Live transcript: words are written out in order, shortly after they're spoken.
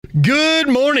Good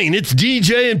morning. It's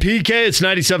DJ and PK. It's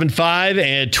 97.5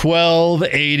 and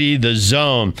 1280 The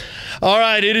Zone. All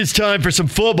right, it is time for some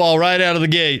football right out of the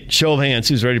gate. Show of hands,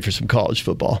 who's ready for some college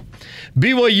football?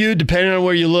 BYU, depending on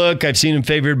where you look, I've seen them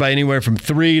favored by anywhere from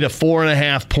 3 to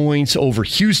 4.5 points over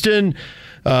Houston.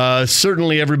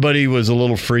 Certainly everybody was a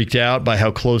little freaked out by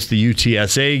how close the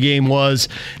UTSA game was.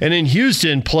 And then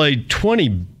Houston played 20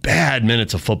 bad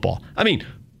minutes of football. I mean,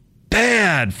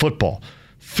 bad football.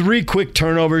 3 quick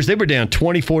turnovers. They were down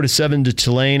 24-7 to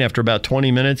Tulane after about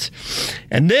 20 minutes.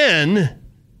 And then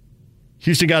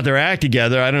Houston got their act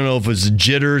together. I don't know if it was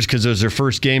jitters because it was their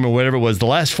first game or whatever it was. The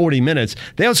last 40 minutes,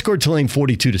 they outscored Tulane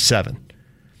 42-7.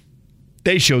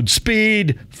 They showed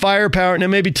speed, firepower. Now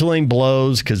maybe Tulane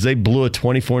blows because they blew a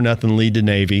 24-0 lead to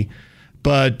Navy.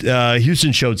 But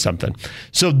Houston showed something.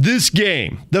 So this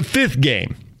game, the 5th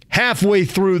game, halfway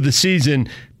through the season,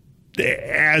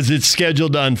 as it's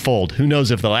scheduled to unfold. Who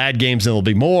knows if they'll add games and there'll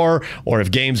be more, or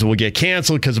if games will get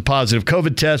canceled because of positive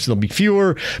COVID tests, there'll be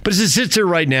fewer. But as it sits here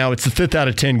right now, it's the 5th out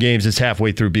of 10 games. It's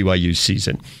halfway through BYU's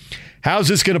season. How's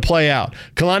this going to play out?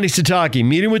 Kalani Sitake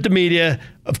meeting with the media.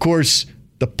 Of course,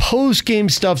 the post-game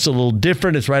stuff's a little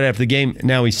different. It's right after the game.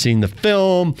 Now he's seen the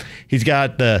film.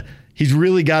 He's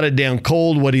really got it down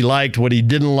cold, what he liked, what he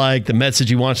didn't like, the message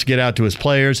he wants to get out to his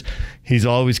players. He's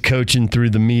always coaching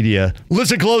through the media.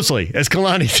 Listen closely as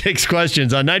Kalani takes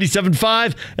questions on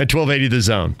 97.5 and 1280 The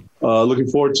Zone. Looking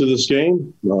forward to this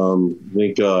game. I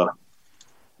think,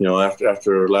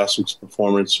 after last week's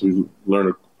performance, we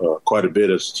learned quite a bit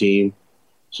as a team,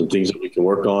 some things that we can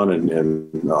work on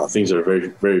and things that are very,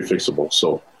 very fixable.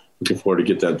 So looking forward to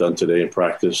get that done today in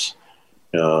practice.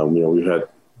 We've had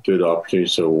good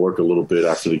opportunities to work a little bit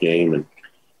after the game and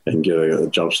get a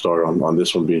jump start on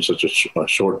this one being such a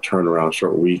short turnaround,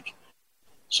 short week.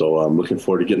 So I'm looking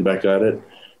forward to getting back at it.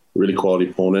 Really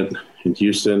quality opponent in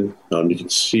Houston. You can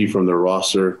see from their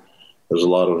roster, there's a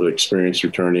lot of experience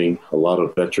returning, a lot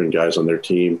of veteran guys on their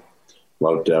team, a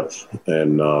lot of depth.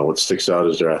 And what sticks out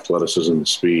is their athleticism and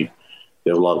speed.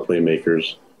 They have a lot of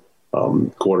playmakers.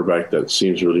 Quarterback that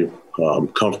seems really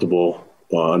comfortable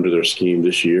under their scheme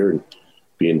this year. And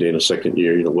being Dana's second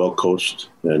year, well coached,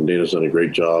 and Dana's done a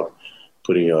great job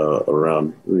putting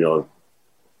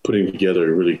together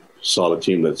a really solid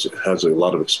team that has a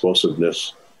lot of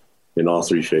explosiveness in all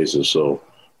 3 phases. So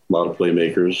a lot of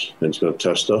playmakers, and it's going to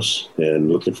test us.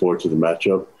 And looking forward to the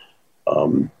matchup.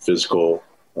 Physical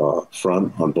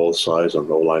front on both sides, on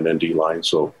the O-line and D-line.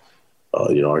 So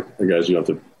our guys are going to have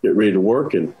to get ready to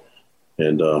work and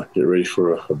get ready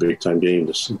for a big time game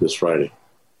this Friday.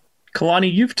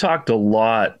 Kalani, you've talked a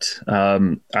lot,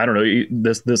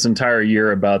 this entire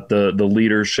year about the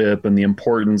leadership and the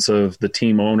importance of the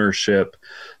team ownership.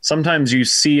 Sometimes you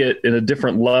see it in a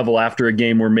different level after a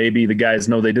game where maybe the guys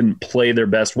know they didn't play their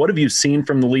best. What have you seen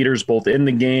from the leaders both in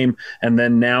the game and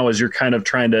then now as you're kind of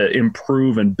trying to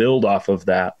improve and build off of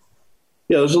that?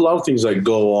 Yeah, there's a lot of things that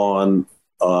go on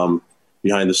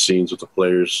behind the scenes with the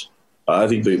players. I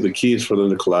think the key is for them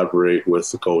to collaborate with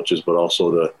the coaches, but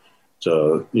also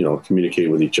to communicate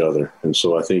with each other. And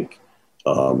so I think,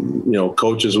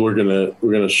 coaches, we're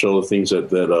gonna show the things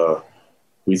that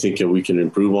we think that we can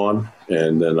improve on.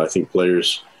 And then I think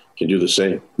players can do the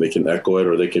same. They can echo it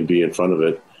or they can be in front of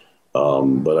it.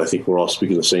 But I think we're all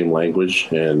speaking the same language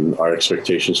and our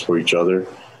expectations for each other. I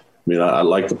mean, I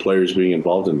like the players being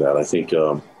involved in that. I think,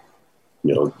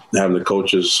 having the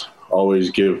coaches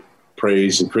always give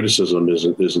praise and criticism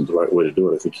isn't the right way to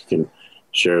do it. I think you can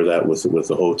share that with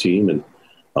the whole team, and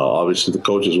obviously the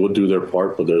coaches will do their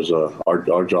part, but there's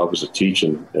our job is to teach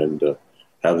and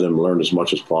have them learn as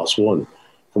much as possible. And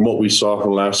from what we saw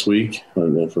from last week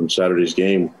and from Saturday's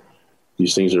game,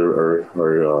 these things are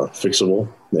fixable,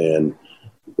 and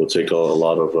will take a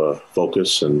lot of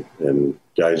focus and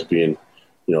guys being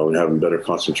having better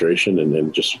concentration and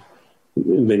then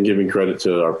giving credit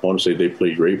to our opponents. They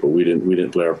played great, but we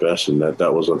didn't play our best, and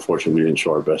that was unfortunate. We didn't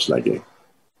show our best in that game.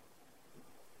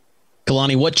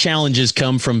 Kalani, what challenges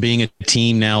come from being a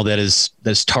team now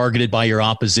that's targeted by your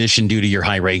opposition due to your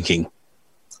high ranking?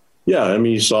 Yeah, I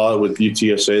mean, you saw it with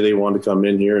UTSA. They wanted to come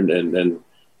in here and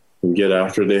get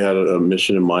after. They had a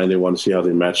mission in mind. They wanted to see how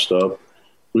they matched up.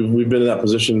 We've been in that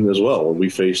position as well when we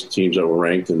faced teams that were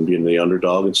ranked and being the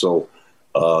underdog. And so,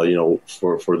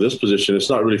 for this position, it's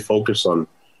not really focused on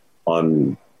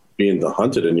being the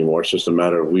hunted anymore. It's just a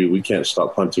matter of we can't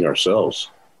stop hunting ourselves.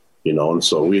 And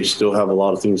so we still have a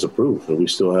lot of things to prove, and we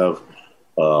still have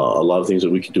a lot of things that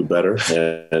we can do better,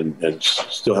 and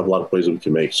still have a lot of plays that we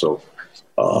can make. So,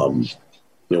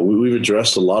 we've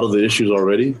addressed a lot of the issues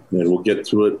already, and we'll get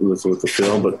to it with the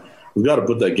film. But we've got to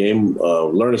put that game,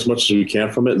 learn as much as we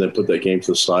can from it, and then put that game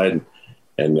to the side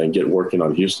and then get working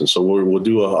on Houston. So we'll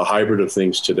do a hybrid of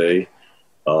things today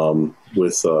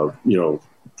with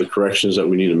the corrections that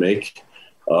we need to make.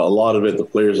 A lot of it, the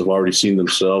players have already seen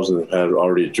themselves and have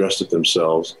already addressed it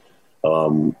themselves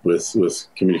with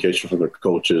communication from their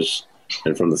coaches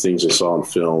and from the things they saw on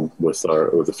film with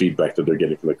the feedback that they're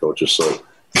getting from the coaches. So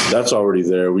that's already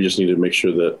there. We just need to make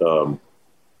sure that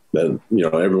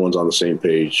everyone's on the same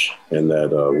page and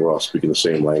that we're all speaking the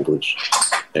same language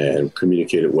and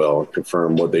communicate it well,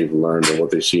 confirm what they've learned and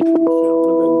what they've seen from the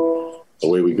film, and then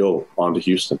away we go on to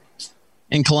Houston.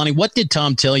 And Kalani, what did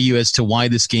Tom tell you as to why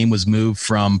this game was moved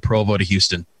from Provo to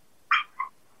Houston?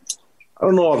 I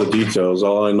don't know all the details.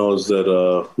 All I know is that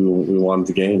we wanted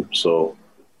the game. So,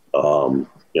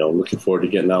 looking forward to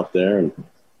getting out there and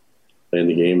playing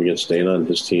the game against Dana and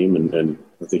his team. And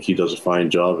I think he does a fine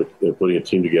job at putting a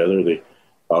team together. They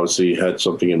obviously had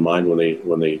something in mind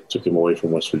when they took him away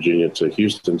from West Virginia to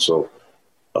Houston. So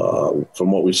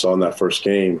from what we saw in that first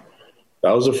game,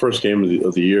 that was the first game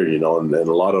of the year, and a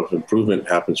lot of improvement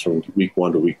happens from week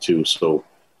 1 to week 2. So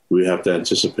we have to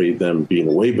anticipate them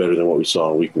being way better than what we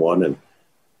saw in week 1. And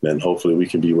then hopefully we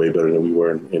can be way better than we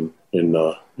were in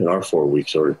our 4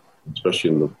 weeks, or especially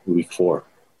in the week 4.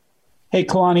 Hey,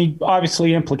 Kalani,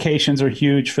 obviously implications are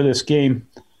huge for this game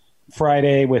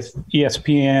Friday with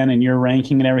ESPN and your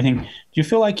ranking and everything. Do you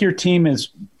feel like your team is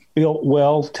built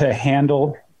well to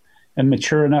handle and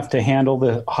mature enough to handle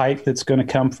the hype that's going to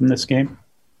come from this game?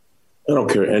 I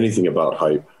don't care anything about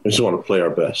hype. I just want to play our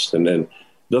best. And then it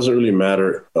doesn't really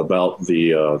matter about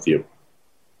the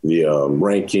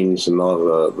rankings and all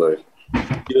the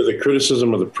either the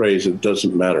criticism or the praise. It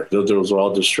doesn't matter. Those are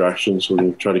all distractions. We're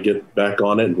going to try to get back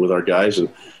on it with our guys. And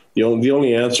the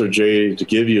only answer, Jay, to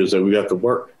give you is that we got to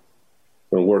work.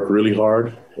 We're going to work really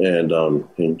hard and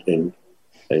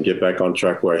get back on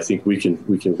track where I think we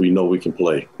know we can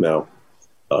play. Now,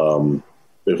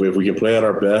 if we can play at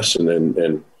our best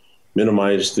and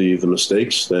minimize the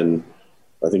mistakes, then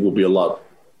I think we'll be a lot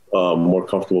more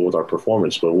comfortable with our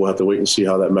performance. But we'll have to wait and see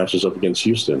how that matches up against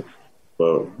Houston.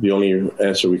 But the only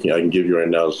answer I can give you right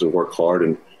now is to work hard.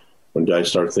 And when guys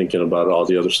start thinking about all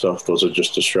the other stuff, those are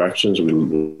just distractions. We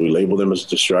label them as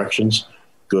distractions,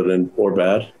 good or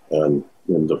bad. And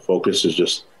the focus is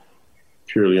just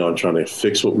purely on trying to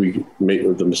fix what we made,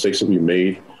 the mistakes that we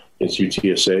made against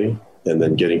UTSA, and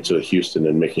then getting to Houston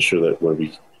and making sure that when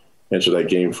we enter that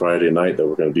game Friday night, that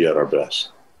we're going to be at our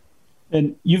best.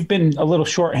 And you've been a little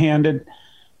shorthanded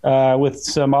with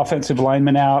some offensive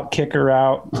linemen out, kicker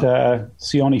out,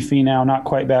 Sione Finau not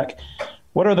quite back.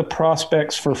 What are the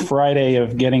prospects for Friday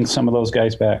of getting some of those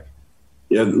guys back?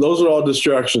 Yeah, those are all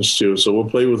distractions too. So we'll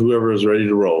play with whoever is ready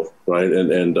to roll, right?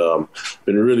 And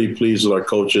been really pleased with our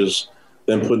coaches,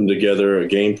 them putting together a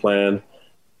game plan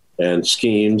and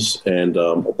schemes, and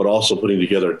but also putting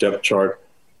together a depth chart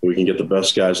where we can get the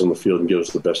best guys on the field and give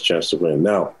us the best chance to win.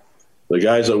 Now, the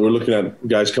guys that we're looking at,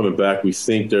 guys coming back, we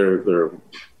think they're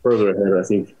further ahead. I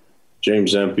think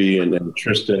James Empey and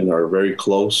Tristan are very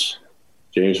close.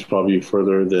 James probably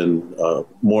further than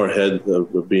more ahead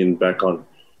of being back on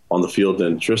the field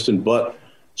than Tristan, but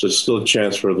so it's still a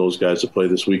chance for those guys to play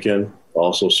this weekend.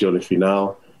 Also, Sione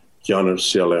Finau, Keanu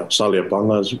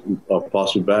Saliapanga is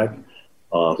possibly back.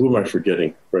 Who am I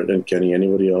forgetting? Brendan, Kenny,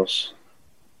 anybody else?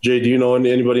 Jay, do you know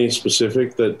anybody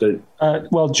specific that?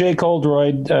 Well, Jake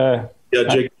Oldroyd.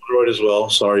 Jake Oldroyd as well.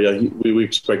 Sorry, we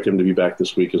expect him to be back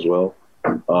this week as well.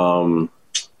 I'm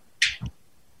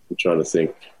trying to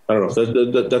think. I don't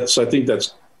know. I think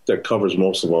that covers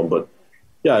most of them. But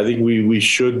yeah, I think we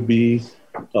should be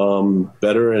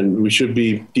better and we should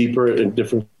be deeper in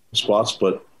different spots.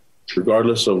 But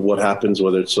regardless of what happens,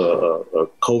 whether it's a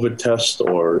COVID test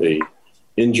or a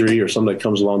injury or something that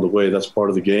comes along the way, that's part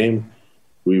of the game.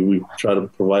 We try to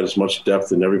provide as much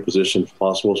depth in every position as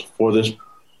possible for this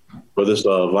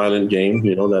violent game,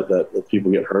 that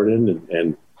people get hurt in,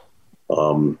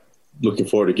 and looking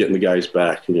forward to getting the guys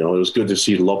back. It was good to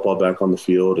see Lopa back on the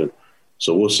field, and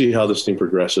so we'll see how this thing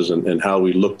progresses and how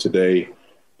we look today.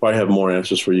 Probably have more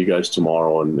answers for you guys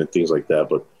tomorrow and things like that,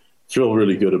 but feel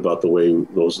really good about the way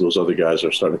those other guys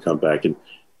are starting to come back. And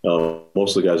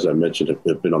most of the guys I mentioned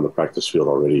have been on the practice field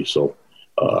already, so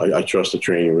I trust the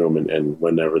training room and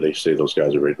whenever they say those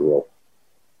guys are ready to roll.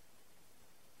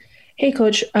 Hey,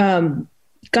 Coach.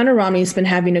 Gunnar Romney's been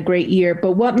having a great year,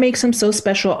 but what makes him so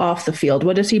special off the field?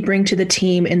 What does he bring to the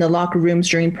team in the locker rooms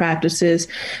during practices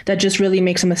that just really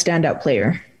makes him a standout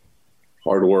player?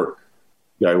 Hard work.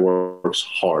 Guy works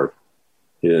hard,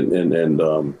 and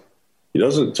he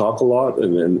doesn't talk a lot.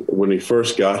 And then when he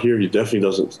first got here, he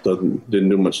definitely didn't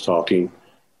do much talking,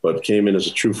 but came in as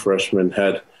a true freshman,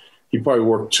 had he probably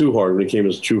worked too hard when he came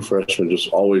as a true freshman, just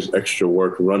always extra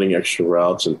work, running extra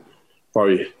routes, and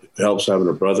probably helps having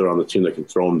a brother on the team that can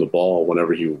throw him the ball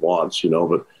whenever he wants,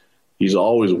 but he's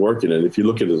always working. And if you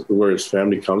look at where his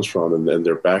family comes from and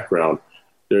their background,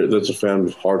 that's a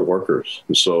family of hard workers.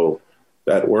 And so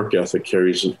that work ethic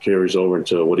carries over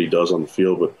into what he does on the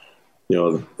field. But,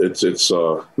 it's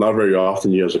not very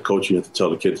often you as a coach, you have to tell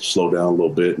the kid to slow down a little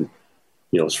bit. And,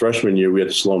 his freshman year, we had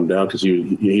to slow him down because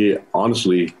he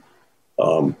honestly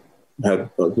had,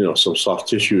 some soft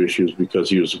tissue issues because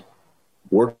he was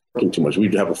working too much.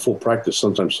 We'd have a full practice,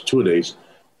 sometimes 2 days,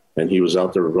 and he was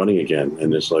out there running again.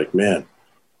 And it's like, man,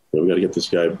 we got to get this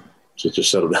guy to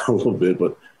just settle down a little bit.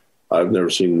 But I've never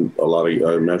seen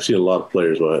I've seen a lot of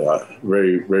players, but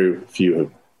very, very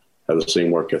few have the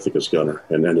same work ethic as Gunnar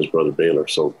and then his brother Baylor.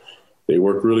 So they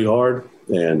work really hard,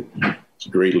 and he's a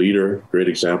great leader, great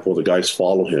example. The guys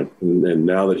follow him. And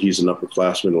now that he's an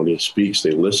upperclassman, when he speaks,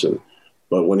 they listen.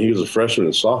 But when he was a freshman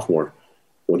and sophomore,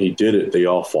 when he did it, they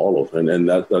all followed. And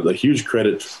that a huge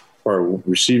credit for our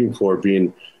receiving corps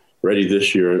being ready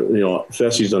this year.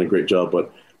 Fessie's done a great job,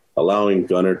 but allowing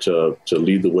Gunnar to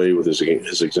lead the way with his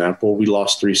example. We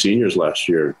lost 3 seniors last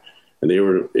year, and they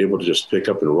were able to just pick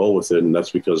up and roll with it. And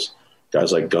that's because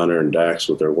guys like Gunnar and Dax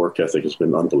with their work ethic has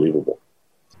been unbelievable.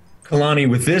 Kalani,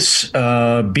 with this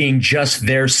being just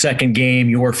their second game,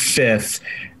 your fifth,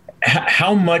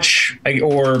 how much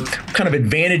or kind of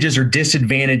advantages or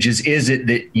disadvantages is it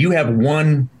that you have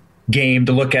one game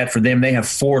to look at for them, they have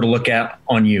 4 to look at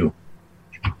on you?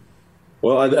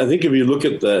 Well, I think if you look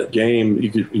at that game,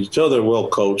 you tell they're well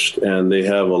coached and they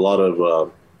have a lot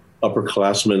of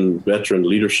upperclassmen, veteran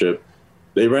leadership.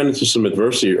 They ran into some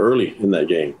adversity early in that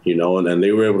game, and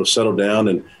they were able to settle down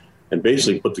and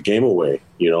basically put the game away,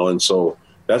 and so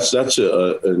that's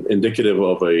an indicative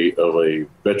of a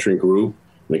veteran group,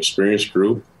 an experienced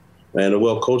group, and a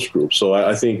well-coached group. So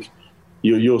I think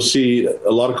you'll see a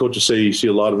lot of coaches say you see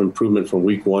a lot of improvement from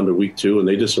week 1 to week 2, and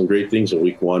they did some great things in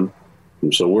week 1.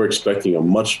 And so we're expecting a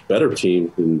much better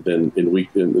team than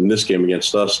in this game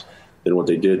against us than what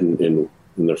they did in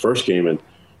their first game. And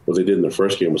what they did in their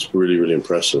first game was really, really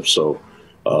impressive. So,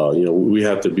 we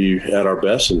have to be at our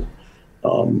best and,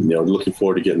 looking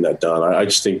forward to getting that done. I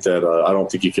just think that I don't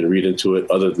think you can read into it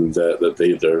other than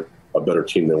that they're a better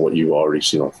team than what you've already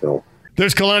seen on film.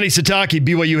 There's Kalani Sitake,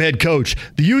 BYU head coach.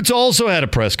 The Utes also had a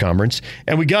press conference,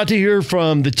 and we got to hear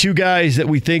from the 2 guys that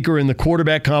we think are in the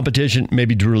quarterback competition.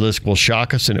 Maybe Drew Lisk will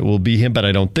shock us, and it will be him, but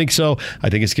I don't think so. I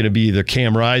think it's going to be either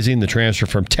Cam Rising, the transfer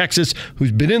from Texas,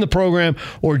 who's been in the program,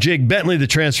 or Jake Bentley, the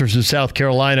transfer from South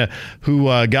Carolina, who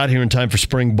got here in time for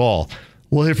spring ball.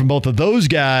 We'll hear from both of those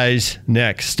guys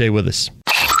next. Stay with us.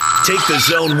 Take the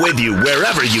Zone with you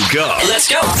wherever you go. Let's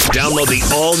go. Download the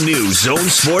all-new Zone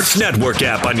Sports Network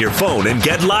app on your phone and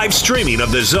get live streaming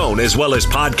of the Zone as well as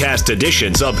podcast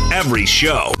editions of every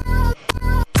show.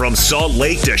 From Salt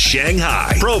Lake to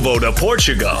Shanghai, Provo to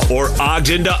Portugal, or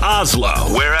Ogden to Oslo,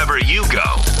 wherever you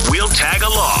go, we'll tag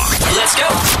along. Let's go.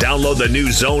 Download the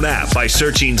new Zone app by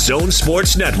searching Zone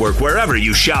Sports Network wherever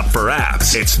you shop for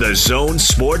apps. It's the Zone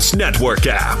Sports Network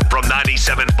app from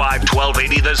 97.5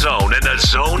 1280 The Zone and the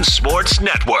Zone Sports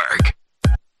Network.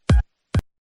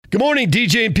 Good morning,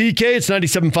 DJ and PK. It's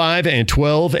 97.5 and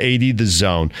 1280 The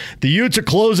Zone. The Utes are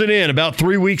closing in about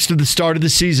 3 weeks to the start of the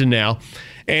season now.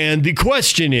 And the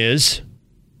question is,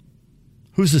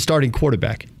 who's the starting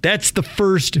quarterback? That's the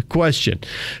first question.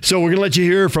 So we're going to let you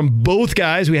hear from both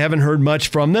guys. We haven't heard much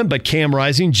from them, but Cam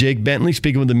Rising, Jake Bentley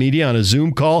speaking with the media on a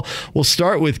Zoom call. We'll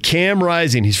start with Cam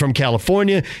Rising. He's from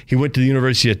California. He went to the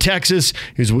University of Texas.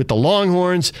 He was with the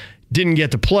Longhorns. Didn't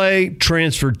get to play,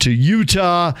 transferred to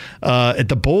Utah at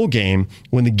the bowl game.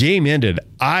 When the game ended,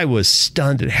 I was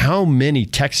stunned at how many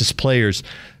Texas players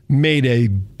made a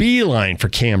beeline for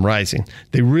Cam Rising.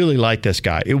 They really liked this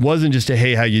guy. It wasn't just a,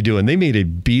 hey, how you doing? They made a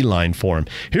beeline for him.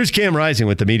 Here's Cam Rising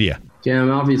with the media. Cam,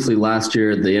 obviously last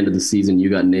year at the end of the season, you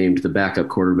got named the backup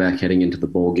quarterback heading into the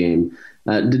bowl game.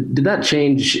 Did that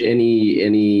change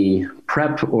any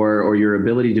prep or your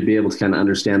ability to be able to kind of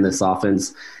understand this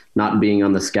offense, not being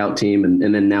on the scout team and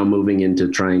then now moving into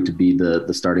trying to be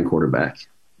the starting quarterback?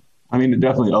 I mean, it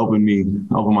definitely opened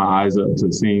my eyes up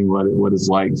to seeing what it's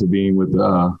like to being with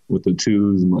the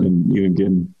twos and even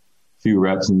getting a few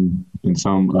reps in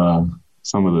some of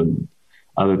the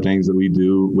other things that we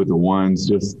do with the ones,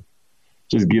 just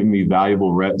giving me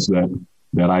valuable reps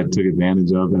that I took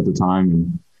advantage of at the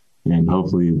time, and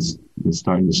hopefully it's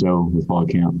starting to show with fall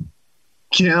camp.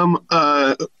 Cam,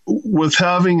 with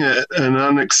having an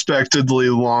unexpectedly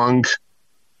long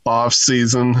off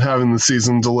season, having the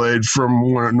season delayed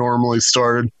from when it normally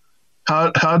started,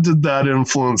 how did that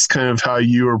influence kind of how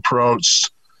you approached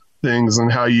things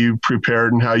and how you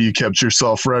prepared and how you kept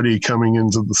yourself ready coming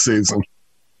into the season?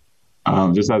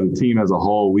 Just as a team as a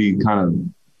whole, we kind of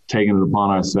taken it upon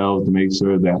ourselves to make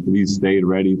sure that we stayed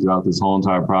ready throughout this whole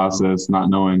entire process, not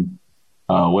knowing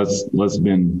what's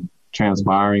been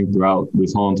transpiring throughout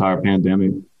this whole entire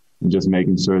pandemic, and just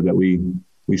making sure that we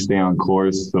stay on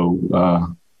course.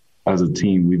 So as a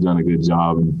team, we've done a good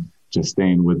job and just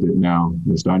staying with it now.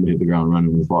 We're starting to hit the ground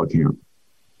running with fall camp.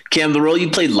 Cam, the role you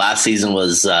played last season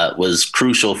was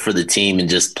crucial for the team and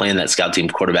just playing that scout team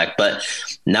quarterback. But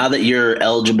now that you're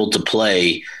eligible to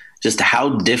play, just how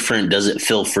different does it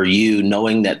feel for you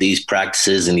knowing that these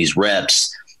practices and these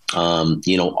reps,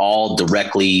 all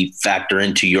directly factor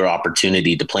into your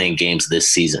opportunity to play in games this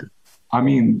season? I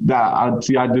mean,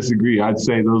 I disagree. I'd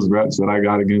say those reps that I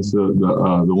got against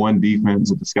the one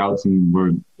defense with the scout team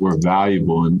were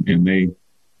valuable, and they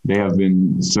have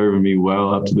been serving me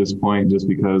well up to this point, just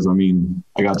because, I mean,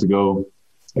 I got to go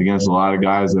against a lot of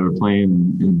guys that are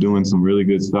playing and doing some really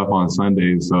good stuff on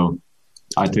Sundays. So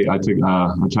I tried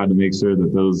to make sure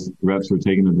that those reps were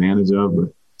taken advantage of, but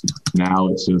now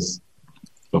it's just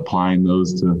applying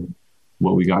those to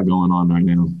what we got going on right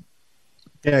now.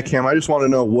 Yeah, Cam, I just want to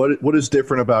know what is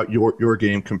different about your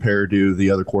game compared to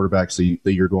the other quarterbacks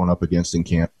that you're going up against in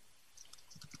camp?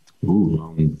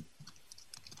 Ooh,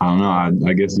 I don't know.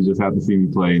 I guess you just have to see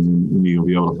me play, and you'll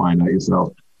be able to find out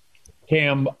yourself.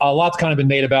 Cam, a lot's kind of been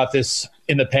made about this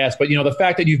in the past, but, the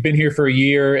fact that you've been here for a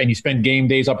year and you spend game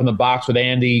days up in the box with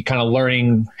Andy, kind of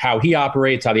learning how he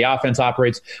operates, how the offense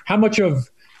operates, how much of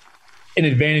an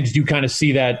advantage do you kind of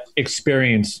see that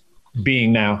experience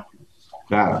being now?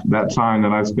 That time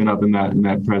that I spent up in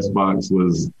that press box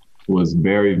was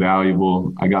very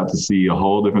valuable. I got to see a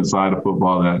whole different side of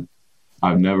football that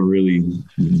I've never really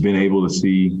been able to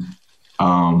see.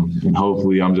 And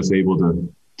hopefully I'm just able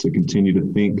to continue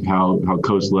to think how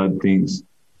Coach Led thinks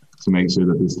to make sure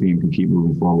that this team can keep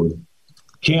moving forward.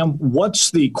 Cam, what's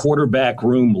the quarterback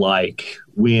room like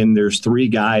when there's three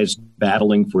guys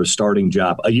battling for a starting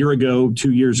job? A year ago,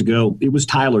 2 years ago, it was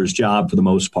Tyler's job for the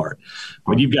most part.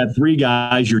 But you've got three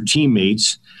guys, your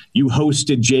teammates. You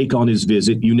hosted Jake on his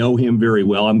visit. You know him very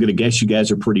well. I'm going to guess you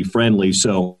guys are pretty friendly.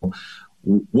 So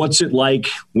what's it like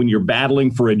when you're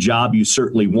battling for a job you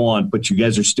certainly want, but you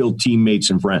guys are still teammates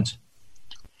and friends?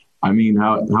 I mean,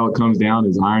 how it comes down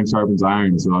is iron sharpens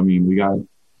iron. So, I mean, we got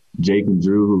Jake and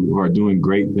Drew who are doing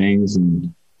great things,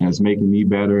 and it's making me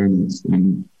better,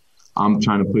 and I'm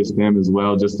trying to push them as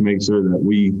well, just to make sure that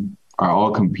we are all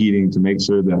competing to make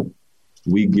sure that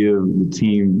we give the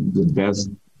team the best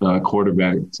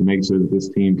quarterback to make sure that this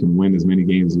team can win as many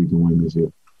games as we can win this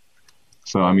year.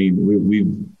 So, I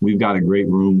mean, we've got a great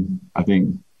room. I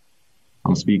think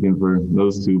I'm speaking for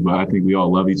those two, but I think we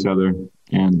all love each other,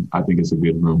 and I think it's a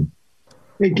good room.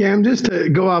 Hey, Cam, just to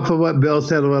go off of what Bill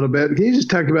said a little bit, can you just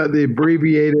talk about the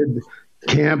abbreviated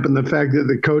camp and the fact that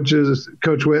the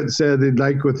Coach Witt said they'd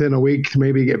like within a week to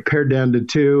maybe get pared down to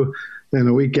 2, and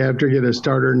a week after get a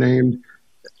starter named?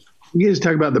 Can you just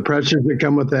talk about the pressures that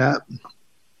come with that?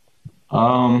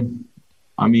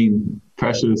 I mean,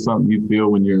 pressure is something you feel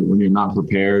when you're not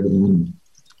prepared, and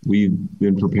we've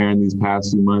been preparing these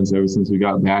past few months ever since we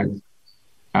got back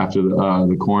after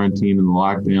the quarantine and the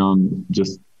lockdown.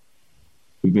 Just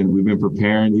we've been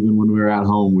preparing. Even when we were at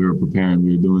home, we were preparing.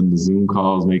 We were doing the Zoom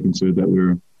calls, making sure that we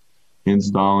were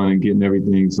installing and getting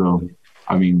everything. So,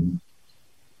 I mean,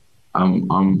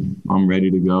 I'm ready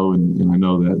to go, and I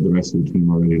know that the rest of the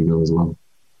team are ready to go as well.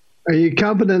 Are you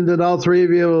confident that all three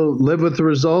of you will live with the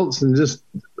results and just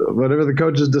whatever the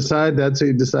coaches decide, that's what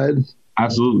you decide?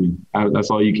 Absolutely.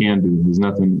 That's all you can do. There's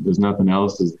nothing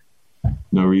else. There's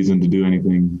no reason to do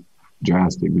anything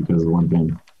drastic because of one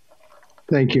thing.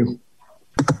 Thank you.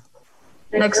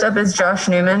 Next up is Josh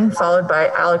Newman, followed by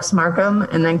Alex Markham,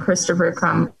 and then Christopher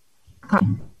Crum.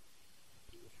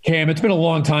 Cam, it's been a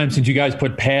long time since you guys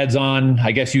put pads on.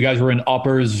 I guess you guys were in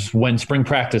uppers when spring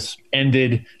practice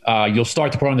ended. You'll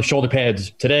start to put on the shoulder pads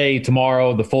today,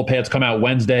 tomorrow. The full pads come out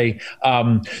Wednesday.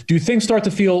 Do things start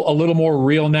to feel a little more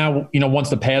real now, once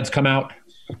the pads come out?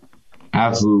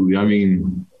 Absolutely. I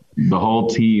mean, the whole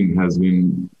team has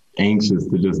been anxious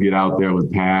to just get out there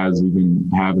with pads. We've been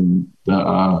having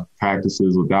the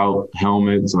practices without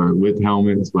helmets or with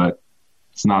helmets, but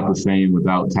it's not the same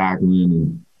without tackling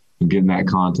and getting that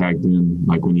contact in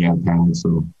like when you have pads.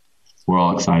 So we're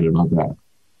all excited about that.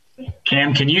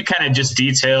 Cam, can you kind of just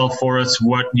detail for us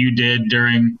what you did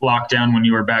during lockdown when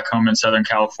you were back home in Southern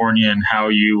California and how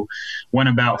you went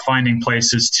about finding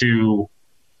places to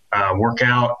work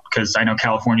out? Because I know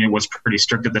California was pretty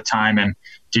strict at the time. And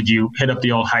did you hit up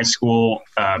the old high school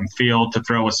field to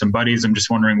throw with some buddies? I'm just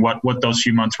wondering what those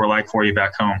few months were like for you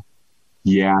back home.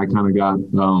 Yeah, I kind of got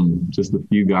just a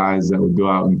few guys that would go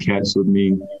out and catch with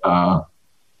me. All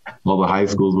the high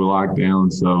schools were locked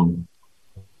down, so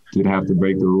did have to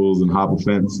break the rules and hop a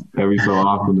fence every so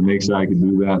often to make sure I could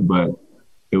do that. But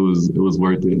it was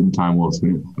worth it and time well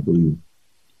spent, I believe.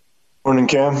 Morning,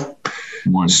 Cam.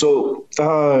 Morning. So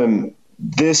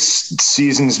this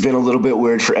season's been a little bit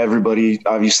weird for everybody.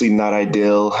 Obviously not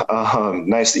ideal.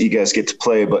 Nice that you guys get to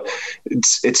play, but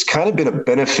it's kind of been a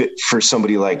benefit for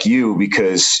somebody like you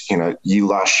because, you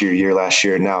lost your year last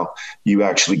year. Now you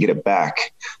actually get it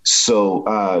back. So,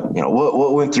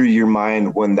 what went through your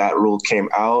mind when that rule came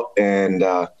out and,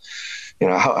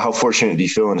 how fortunate do you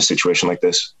feel in a situation like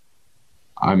this?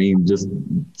 I mean, just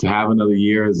to have another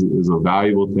year is a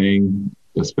valuable thing,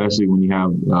 especially when you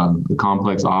have a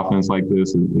complex offense like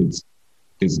this.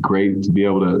 It's great to be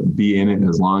able to be in it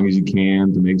as long as you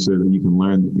can to make sure that you can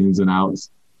learn the ins and outs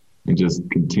and just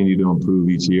continue to improve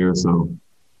each year. So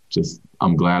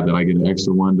I'm glad that I get an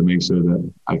extra one to make sure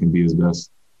that I can be as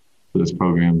best for this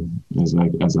program as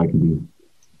I can be.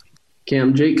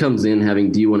 Cam, Jake comes in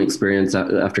having D1 experience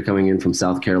after coming in from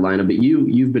South Carolina, but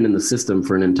you've been in the system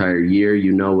for an entire year.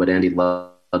 You know what Andy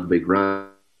Ludwig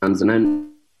runs, and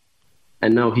I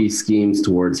know he schemes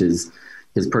towards his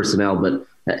personnel, but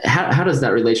how does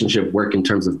that relationship work in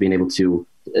terms of being able to,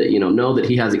 know that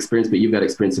he has experience, but you've got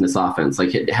experience in this offense?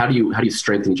 Like, how do you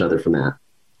strengthen each other from that?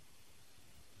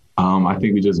 I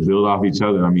think we just build off each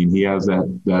other. I mean, he has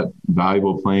that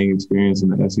valuable playing experience in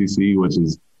the SEC, which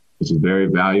is very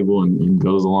valuable and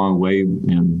goes a long way.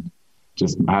 And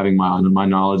just having my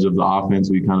knowledge of the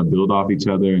offense, we kind of build off each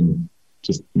other and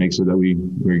just make sure that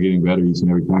we're getting better each and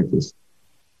every practice.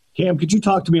 Cam, could you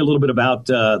talk to me a little bit about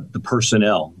the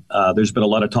personnel? There's been a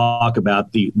lot of talk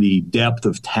about the depth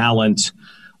of talent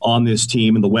on this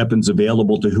team and the weapons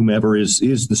available to whomever is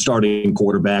the starting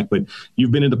quarterback. But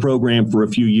you've been in the program for a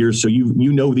few years, so you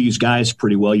know these guys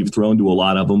pretty well. You've thrown to a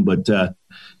lot of them. But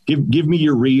give me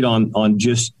your read on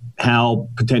just how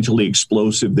potentially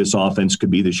explosive this offense could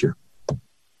be this year.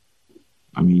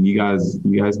 I mean, you guys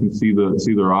can see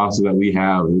the roster that we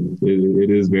have. It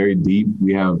is very deep.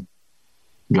 We have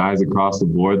guys across the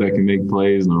board that can make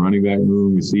plays in the running back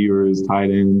room, receivers, tight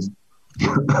ends.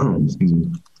 Excuse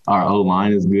me. Our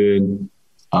O-line is good.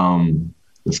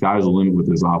 The sky's the limit with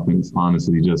this offense,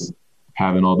 honestly. Just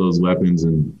having all those weapons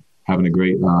and having a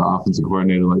great offensive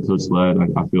coordinator like Coach Led,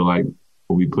 I feel like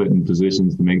we'll be put in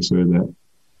positions to make sure that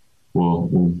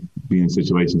we'll be in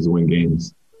situations to win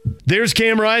games. There's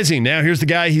Cam Rising. Now here's the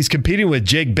guy he's competing with,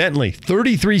 Jake Bentley.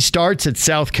 33 starts at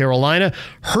South Carolina,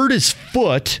 hurt his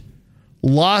foot,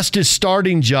 lost his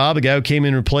starting job. A guy who came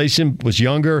in to replace him was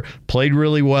younger, played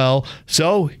really well.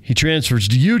 So he transfers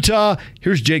to Utah.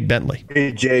 Here's Jake Bentley.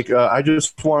 Hey, Jake, I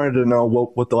just wanted to know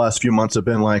what the last few months have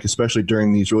been like, especially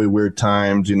during these really weird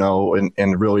times,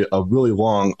 and really a really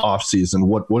long off season.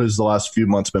 What has the last few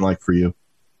months been like for you?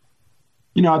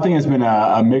 I think it's been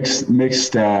a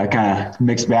mixed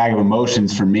bag of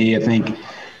emotions for me. I think,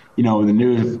 when the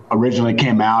news originally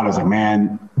came out, I was like,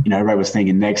 man, everybody was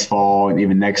thinking next fall and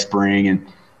even next spring. And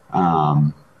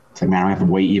it's like, man, I have to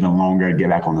wait even longer to get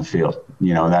back on the field.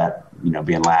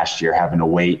 Being last year, having to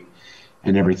wait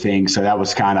and everything. So that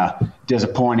was kind of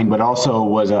disappointing, but also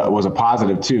was a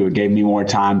positive too. It gave me more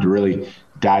time to really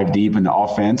dive deep into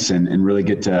offense and really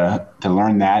get to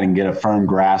learn that and get a firm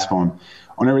grasp on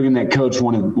everything that coach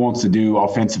wants to do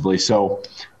offensively. So,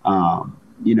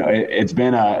 it's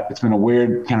been a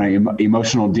weird kind of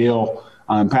emotional deal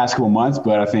past couple months,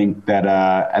 but I think that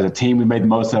as a team, we made the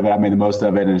most of it. I made the most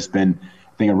of it, and it's been,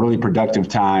 I think, a really productive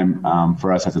time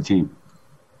for us as a team.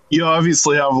 You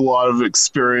obviously have a lot of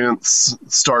experience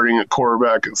starting at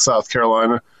quarterback at South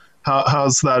Carolina.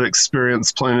 How's that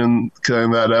experience playing in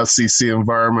kind of that SEC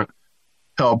environment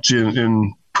helped you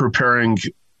in preparing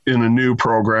in a new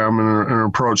program and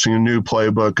approaching a new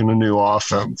playbook and a new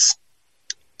offense?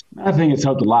 I think it's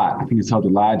helped a lot.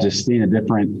 Just seeing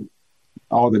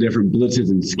all the different blitzes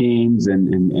and schemes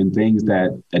and things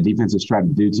that a defense has tried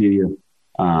to do to you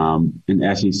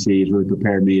in SEC has really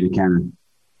prepared me to kind of,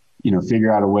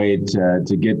 figure out a way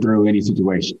to get through any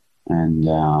situation. And,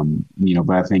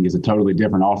 but I think it's a totally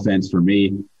different offense for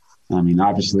me. I mean,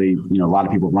 obviously, a lot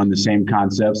of people run the same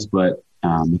concepts, but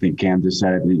I think Cam just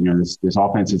said it, this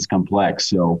offense is complex.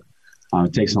 So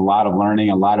it takes a lot of learning,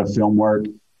 a lot of film work,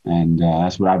 and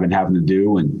that's what I've been having to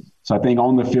do. And so I think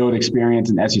on the field experience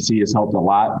in SEC has helped a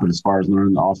lot, but as far as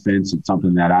learning the offense, it's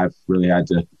something that I've really had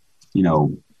to,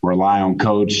 rely on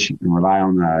coach and rely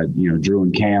on, Drew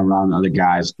and Cam, rely on other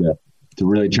guys to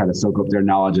really try to soak up their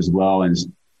knowledge as well, and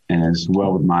as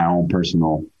well with my own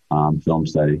personal film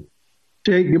study.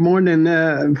 Jake, good morning.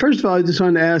 First of all, I just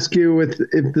wanted to ask you, if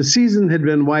the season had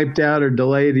been wiped out or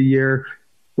delayed a year,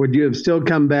 would you have still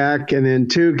come back? And then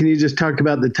 2, can you just talk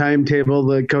about the timetable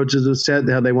the coaches have set,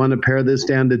 how they want to pare this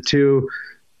down to 2,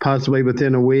 possibly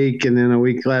within a week, and then a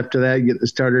week after that, you get the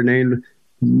starter named,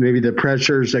 maybe the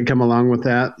pressures that come along with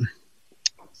that?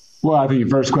 Well, I think your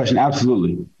first question,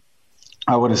 absolutely.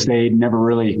 I would have stayed, never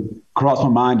really crossed my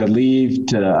mind to leave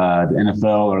to the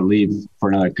NFL or leave for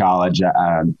another college.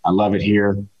 I love it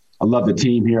here. I love the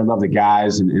team here. I love the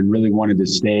guys and really wanted to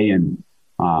stay and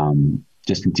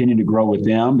just continue to grow with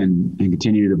them and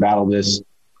continue to battle this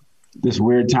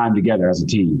weird time together as a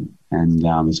team. And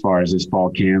as far as this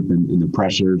fall camp and the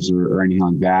pressures or anything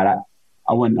like that,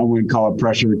 I wouldn't call it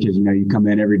pressure because, you come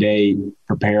in every day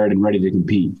prepared and ready to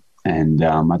compete. And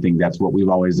I think that's what we've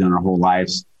always done our whole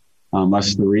lives.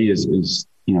 Us 3 is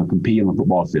compete on the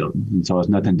football field. And so it's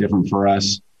nothing different for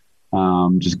us.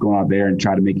 Just going out there and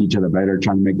try to make each other better,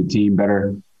 trying to make the team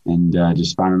better, and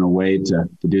just finding a way to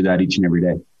do that each and every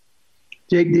day.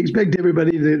 Jake, do you expect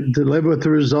everybody to live with the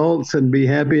results and be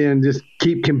happy and just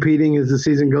keep competing as the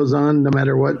season goes on, no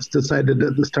matter what's decided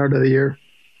at the start of the year?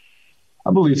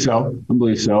 I believe so.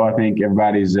 I think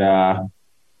everybody's,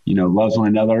 loves one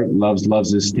another,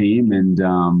 loves this team, and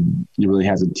it really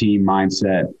has a team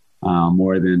mindset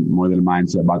more than a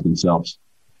mindset about themselves.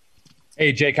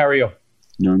 Hey, Jake, how are you?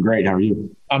 Doing great. How are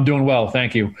you? I'm doing well,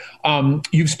 thank you.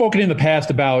 You've spoken in the past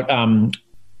about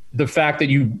the fact that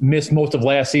you missed most of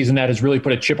last season. That has really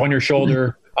put a chip on your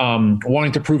shoulder,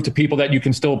 wanting to prove to people that you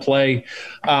can still play.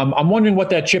 I'm wondering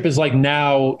what that chip is like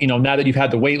now, now that you've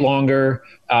had to wait longer,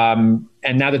 and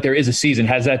now that there is a season.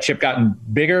 Has that chip gotten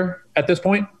bigger at this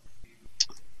point?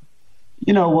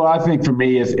 Well, I think for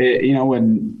me,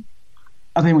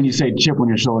 when you say chip on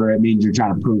your shoulder, it means you're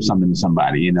trying to prove something to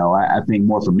somebody. I think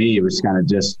more for me, it was kind of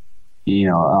just, an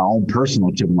own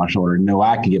personal chip on my shoulder.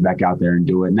 I could get back out there and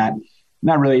do it.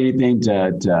 Not really anything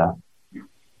to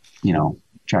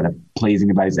try to please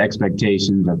anybody's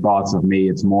expectations or thoughts of me.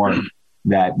 It's more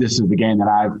that this is the game that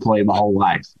I've played my whole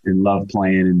life and love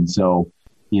playing. And so,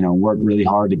 worked really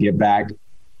hard to get back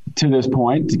to this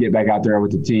point, to get back out there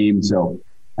with the team. So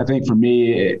I think for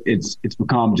me, it's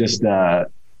become just a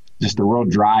real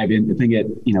drive. And I think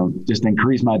it, just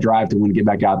increased my drive to want to get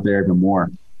back out there even more,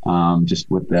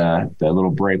 just with the little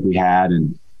break we had,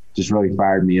 and just really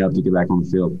fired me up to get back on the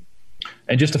field.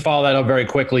 And just to follow that up very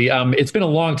quickly, it's been a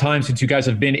long time since you guys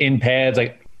have been in pads.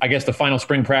 I guess the final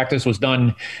spring practice was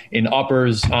done in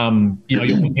uppers. You'll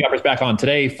put the uppers back on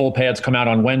today. Full pads come out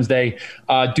on Wednesday.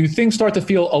 Do things start to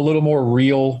feel a little more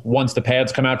real once the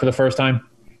pads come out for the first time?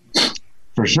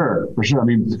 For sure. I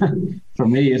mean, for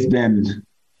me, it's been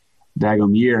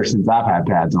daggone years since I've had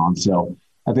pads on. So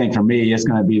I think for me, it's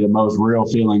going to be the most real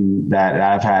feeling that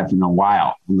I've had in a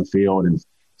while on the field. And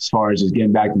as far as just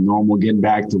getting back to normal, getting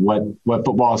back to what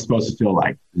football is supposed to feel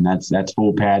like. And that's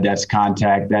full pad, that's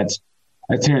contact, that's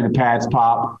hearing the pads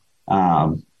pop.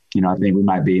 I think we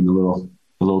might be in the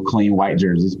little clean white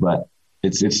jerseys, but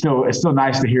it's still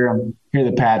nice to hear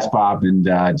the pads pop, and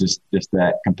just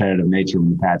that competitive nature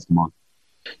when the pads come on.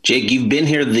 Jake, you've been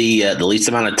here the least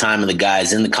amount of time of the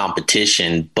guys in the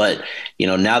competition, but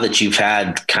now that you've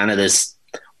had kind of this,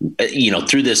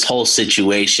 through this whole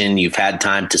situation, you've had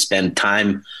time to spend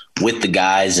time with the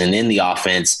guys and in the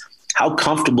offense. How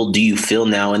comfortable do you feel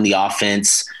now in the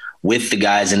offense with the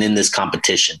guys and in this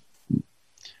competition?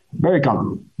 Very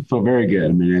comfortable. I feel very good.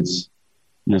 I mean, it's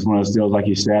one of those deals, like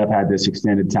you said, I've had this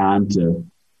extended time to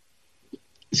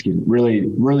really,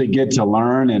 really get to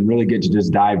learn and really get to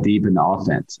just dive deep into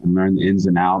offense and learn the ins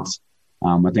and outs.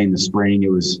 I think in the spring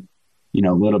it was,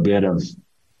 a little bit of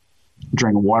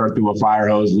drinking water through a fire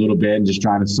hose a little bit and just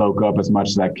trying to soak up as much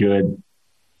as I could.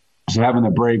 So having the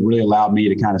break really allowed me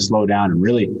to kind of slow down and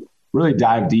really, really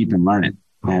dive deep and learn it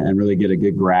and really get a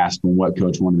good grasp on what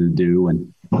coach wanted to do,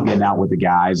 and getting out with the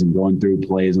guys and going through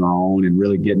plays on our own and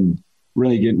really getting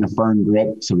a firm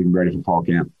grip so we can be ready for fall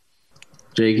camp.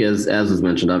 Jake, as was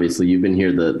mentioned, obviously you've been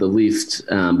here the least,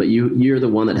 but you're the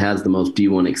one that has the most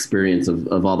D1 experience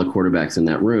of all the quarterbacks in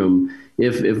that room.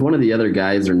 If one of the other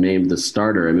guys are named the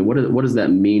starter, I mean, what does that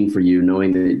mean for you,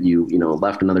 knowing that you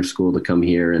left another school to come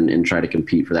here and try to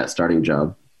compete for that starting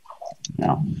job?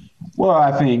 Yeah. Well,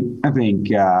 I think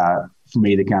for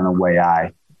me, the kind of way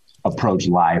I approach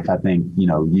life, I think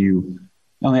you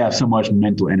only have so much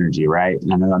mental energy, right?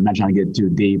 And I know I'm not trying to get too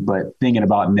deep, but thinking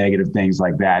about negative things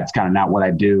like that, it's kind of not what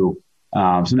I do. So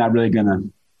I'm not really going to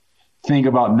think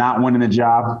about not winning the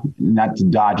job, not to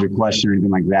dodge your question or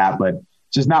anything like that, but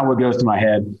just not what goes to my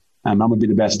head. I'm going to be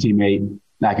the best teammate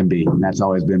I can be. And that's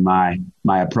always been my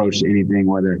approach to anything,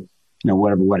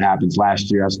 what happens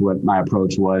last year, that's what my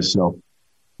approach was. So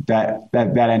that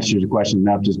answers the question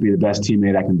enough. Just be the best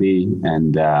teammate I can be,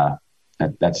 and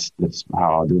that's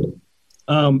how I'll do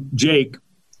it. Jake,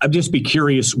 I'd just be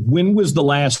curious, when was the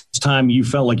last time you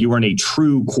felt like you were in a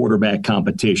true quarterback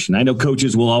competition? I know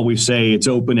coaches will always say it's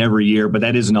open every year, but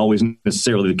that isn't always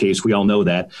necessarily the case. We all know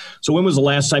that. So when was the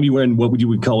last time you were in what you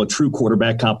would call a true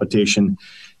quarterback competition?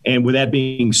 And with that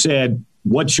being said,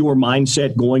 what's your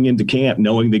mindset going into camp,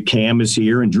 knowing that Cam is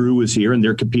here and Drew is here and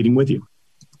they're competing with you?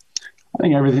 I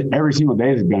think every single day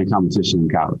has been a competition in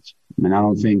college. I mean, I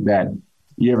don't think that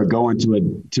you ever go into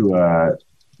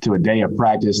a day of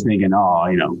practice thinking,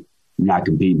 I'm not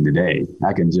competing today.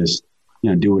 I can just,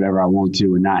 do whatever I want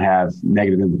to and not have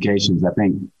negative implications. I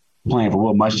think playing for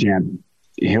Will Muschamp,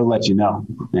 he'll let you know.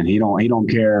 And he don't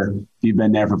care if you've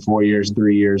been there for 4 years,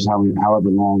 3 years, however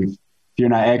long. If you're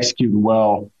not executing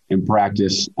well in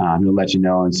practice, he'll let you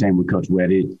know. And same with Coach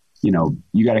Witt.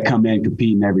 You got to come in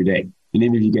competing every day. And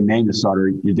even if you get named a starter,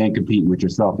 you're then competing with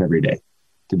yourself every day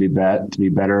to be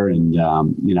better. And,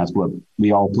 that's what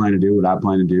we all plan to do, what I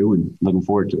plan to do, and looking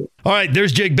forward to it. All right,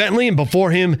 there's Jake Bentley, and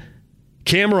before him,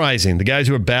 Cam Rising, the guys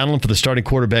who are battling for the starting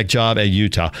quarterback job at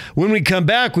Utah. When we come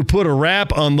back, we put a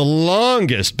wrap on the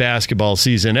longest basketball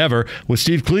season ever with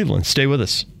Steve Cleveland. Stay with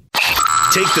us.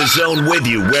 Take the Zone with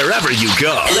you wherever you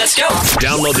go. Let's go.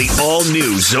 Download the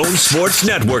all-new Zone Sports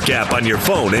Network app on your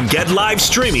phone and get live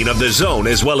streaming of the Zone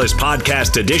as well as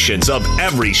podcast editions of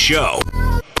every show.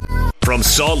 From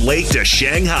Salt Lake to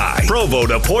Shanghai, Provo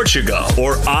to Portugal,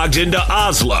 or Ogden to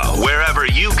Oslo, wherever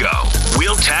you go,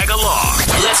 we'll tag along.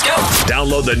 Let's go.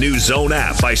 Download the new Zone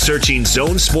app by searching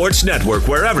Zone Sports Network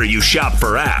wherever you shop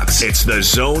for apps. It's the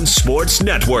Zone Sports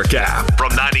Network app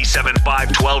from 97.5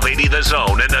 1280 The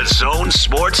Zone and the Zone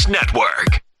Sports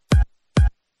Network.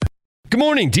 Good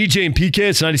morning, DJ and PK.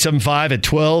 It's 97.5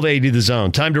 at 1280 The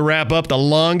Zone. Time to wrap up the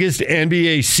longest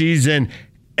NBA season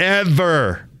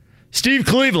ever. Steve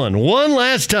Cleveland, one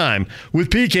last time with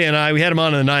PK and I. We had him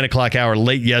on in the 9 o'clock hour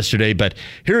late yesterday, but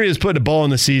here he is putting a ball in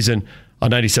the season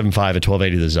on 97.5 at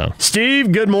 1280 The Zone.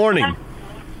 Steve, good morning.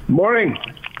 Morning.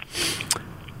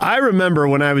 I remember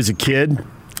when I was a kid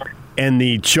and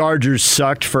the Chargers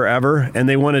sucked forever and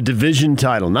they won a division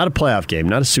title, not a playoff game,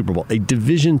 not a Super Bowl, a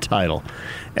division title.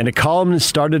 And a columnist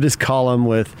started his column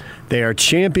with, "They are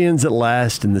champions at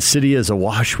last, and the city is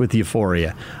awash with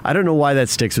euphoria." I don't know why that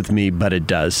sticks with me, but it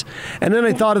does. And then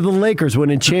I thought of the Lakers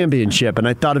winning championship, and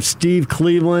I thought of Steve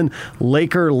Cleveland,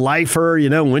 Laker lifer,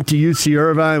 went to UC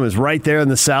Irvine, was right there in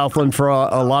the Southland for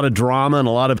a lot of drama and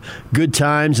a lot of good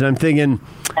times. And I'm thinking,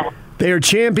 they are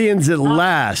champions at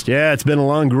last. Yeah, it's been a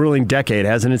long, grueling decade,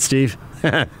 hasn't it, Steve?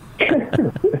 Yes,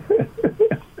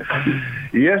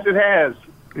 it has.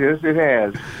 Yes, it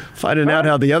has. Finding out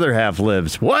how the other half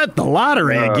lives. What? The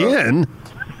lottery again?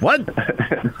 What?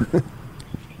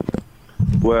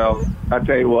 Well, I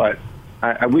tell you what.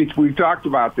 We talked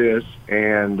about this,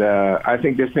 and I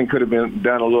think this thing could have been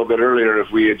done a little bit earlier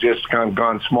if we had just kind of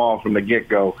gone small from the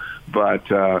get-go. But,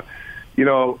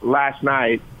 last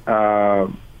night,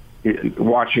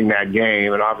 watching that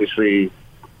game, and obviously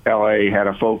L.A. had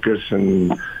a focus,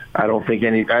 and I don't think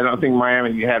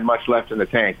Miami had much left in the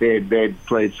tank. They'd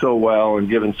played so well and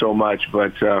given so much,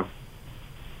 but to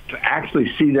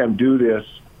actually see them do this,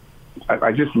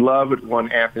 I just love it when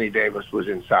Anthony Davis was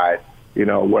inside,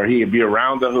 where he'd be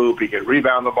around the hoop, he could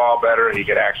rebound the ball better, he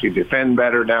could actually defend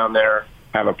better down there,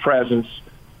 have a presence,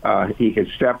 he could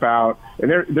step out. And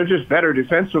they're just better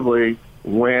defensively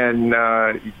when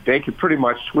they could pretty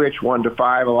much switch 1 to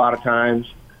 5 a lot of times.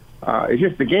 It's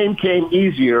just the game came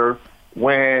easier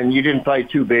when you didn't play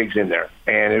two bigs in there,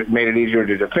 and it made it easier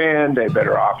to defend. They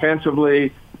better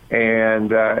offensively, and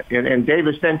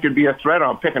Davis then could be a threat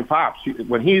on pick and pops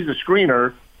when he's a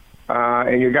screener,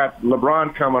 and you got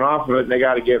LeBron coming off of it, and they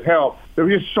got to give help. There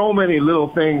were just so many little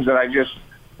things that I just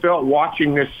felt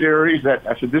watching this series that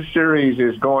I said this series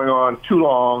is going on too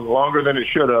long, longer than it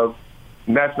should have,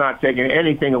 and that's not taking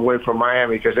anything away from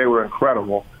Miami because they were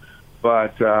incredible.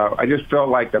 But I just felt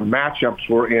like the matchups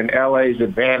were in LA's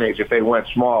advantage if they went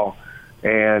small,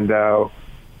 and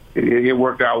it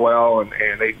worked out well, and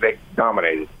they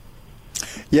dominated.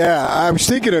 Yeah, I was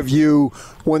thinking of you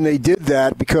when they did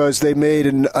that because they made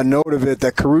a note of it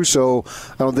that Caruso,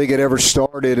 I don't think it ever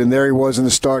started, and there he was in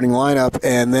the starting lineup,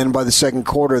 and then by the second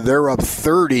quarter, they're up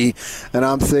 30, and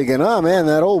I'm thinking, oh, man,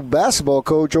 that old basketball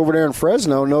coach over there in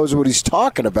Fresno knows what he's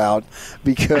talking about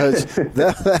because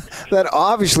that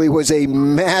obviously was a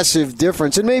massive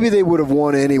difference, and maybe they would have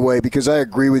won anyway because I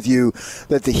agree with you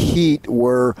that the Heat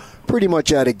were pretty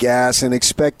much out of gas and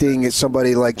expecting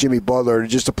somebody like Jimmy Butler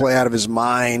just to play out of his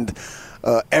mind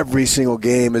every single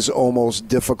game is almost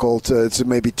difficult. It's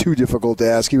maybe too difficult to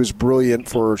ask. He was brilliant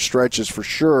for stretches for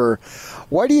sure.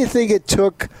 Why do you think it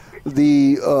took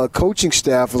the coaching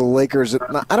staff of the Lakers?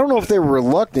 I don't know if they were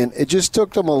reluctant. It just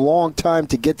took them a long time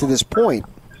to get to this point.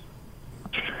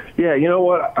 Yeah, you know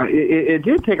what? It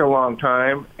did take a long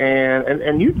time,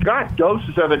 and you got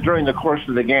doses of it during the course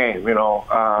of the game. You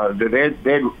know,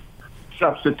 they'd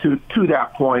substitute to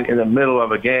that point in the middle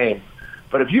of a game.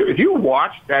 But if you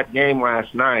watched that game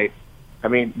last night, I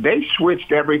mean, they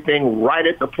switched everything right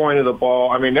at the point of the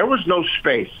ball. I mean, there was no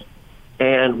space.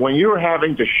 And when you were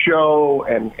having to show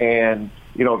and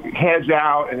you know, heads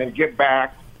out and then get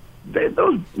back,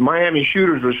 those Miami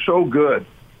shooters were so good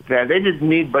that they didn't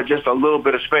need but just a little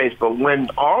bit of space. But when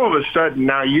all of a sudden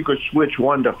now you could switch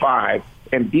 1 to 5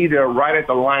 and be there right at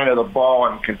the line of the ball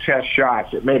and contest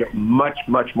shots, it made it much,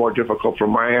 much more difficult for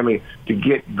Miami to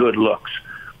get good looks.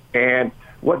 And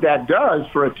what that does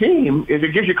for a team is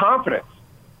it gives you confidence.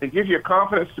 It gives you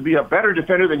confidence to be a better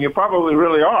defender than you probably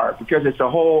really are, because it's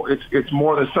it's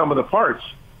more the sum of the parts,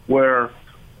 where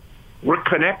we're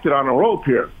connected on a rope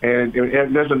here, and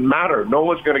it doesn't matter. No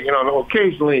one's going to, you know,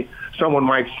 occasionally someone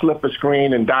might slip a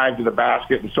screen and dive to the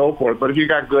basket and so forth, but if you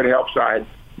got good help side,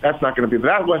 that's not going to be. But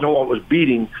that wasn't what was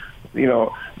beating, you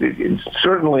know,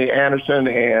 certainly Anderson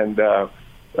and the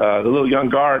little young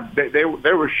guard. They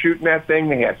were shooting that thing.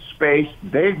 They had space.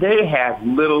 They had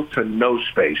little to no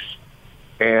space.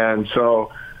 And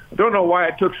so I don't know why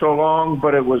it took so long,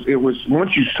 but it was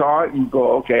once you saw it, you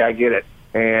go, okay, I get it.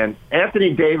 And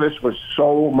Anthony Davis was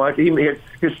so much.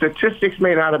 His statistics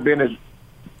may not have been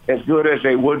as good as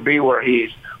they would be where he's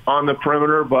on the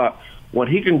perimeter, but when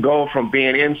he can go from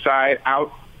being inside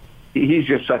out, he's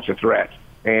just such a threat.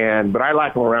 But I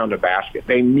like him around the basket.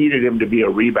 They needed him to be a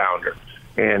rebounder,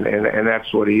 and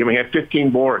that's what he had 15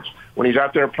 boards. When he's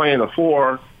out there playing the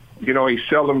 4, you know, he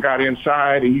seldom got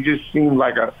inside. He just seemed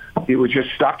like he was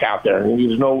just stuck out there. And he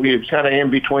was kind of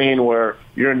in between where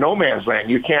you're in no man's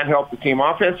land. You can't help the team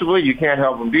offensively. You can't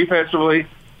help them defensively.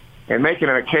 And making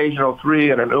an occasional 3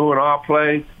 and an ooh and ah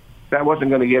play, that wasn't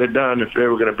going to get it done if they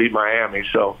were going to beat Miami.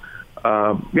 So,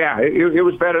 it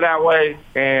was better that way,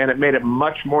 and it made it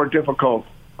much more difficult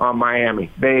on Miami.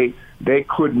 They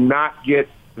could not get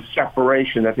the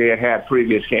separation that they had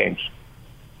previous games.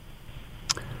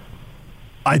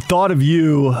 I thought of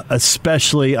you,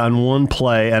 especially on one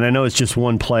play, and I know it's just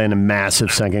one play in a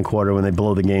massive second quarter when they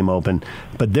blow the game open,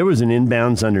 but there was an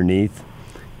inbounds underneath,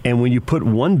 and when you put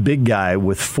one big guy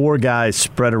with 4 guys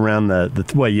spread around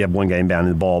you have one guy inbounding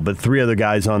the ball, but 3 other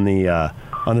guys on the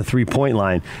 3-point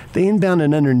line, they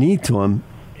inbounded underneath to him,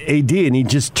 AD, and he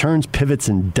just turns, pivots,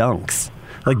 and dunks.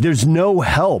 Like, there's no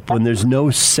help when there's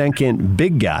no second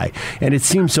big guy. And it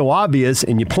seems so obvious,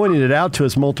 and you pointed it out to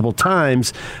us multiple times,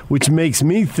 which makes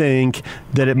me think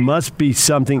that it must be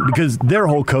something, because their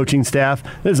whole coaching staff,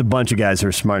 there's a bunch of guys who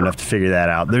are smart enough to figure that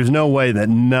out. There's no way that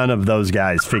none of those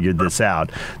guys figured this out.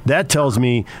 That tells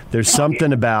me there's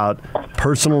something about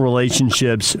personal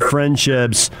relationships,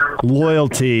 friendships,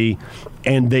 loyalty,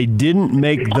 and they didn't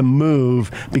make the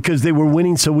move because they were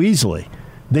winning so easily.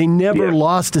 They never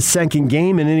lost a second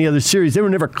game in any other series. They were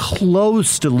never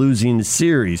close to losing the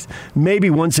series. Maybe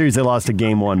one series they lost a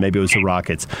game 1. Maybe it was the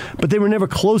Rockets. But they were never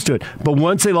close to it. But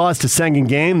once they lost a second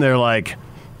game, they're like,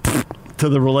 to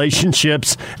the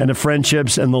relationships and the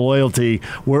friendships and the loyalty,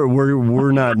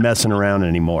 we're not messing around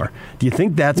anymore. Do you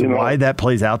think that's why that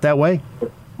plays out that way?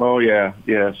 Oh, yeah.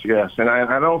 Yes. And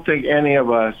I don't think any of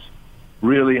us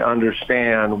really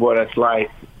understand what it's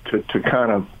like to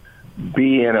kind of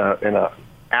be in a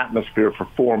atmosphere for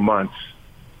 4 months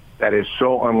that is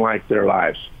so unlike their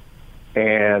lives.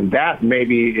 And that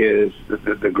maybe is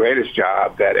the greatest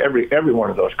job that every one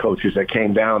of those coaches that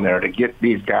came down there to get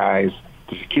these guys,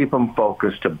 to keep them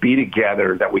focused, to be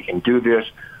together, that we can do this.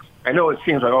 I know it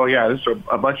seems like, oh yeah, this is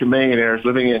a bunch of millionaires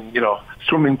living in, you know,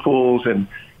 swimming pools and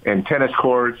tennis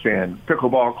courts and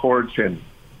pickleball courts and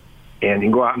you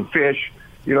can go out and fish.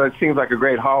 You know, it seems like a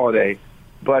great holiday.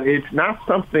 But it's not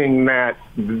something that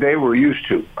they were used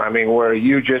to. I mean, where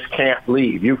you just can't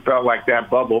leave. You felt like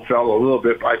that bubble felt a little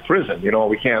bit like prison. You know,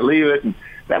 we can't leave it. And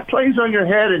that plays on your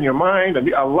head and your mind. I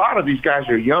mean, a lot of these guys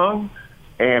are young,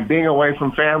 and being away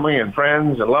from family and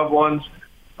friends and loved ones,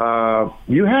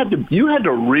 you had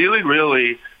to really,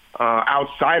 really,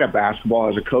 outside of basketball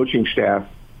as a coaching staff,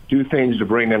 do things to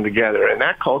bring them together. And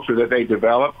that culture that they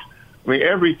developed, I mean,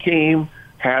 every team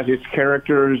has its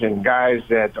characters and guys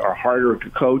that are harder to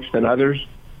coach than others.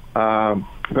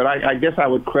 But I guess I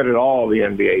would credit all the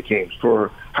NBA teams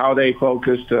for how they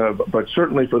focused, but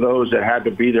certainly for those that had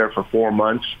to be there for 4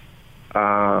 months.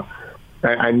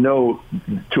 I know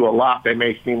to a lot they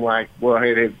may seem like, well,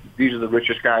 hey, these are the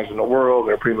richest guys in the world.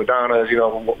 They're prima donnas.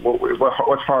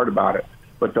 What's hard about it?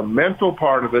 But the mental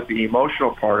part of it, the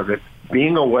emotional part of it,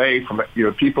 being away from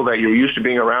people that you're used to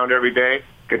being around every day,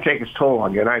 can take its toll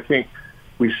on you. And I think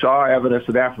we saw evidence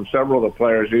of that from several of the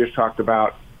players. We just talked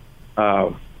about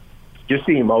just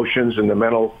the emotions and the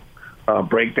mental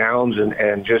breakdowns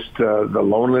and just the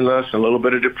loneliness and a little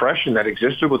bit of depression that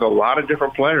existed with a lot of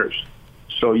different players.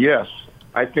 So, yes,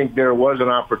 I think there was an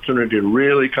opportunity to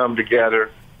really come together.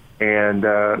 And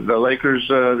the Lakers,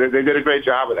 they did a great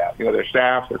job of that. Their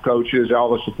staff, their coaches, all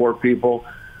the support people.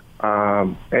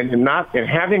 And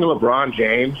having LeBron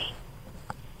James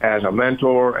as a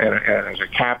mentor and as a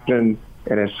captain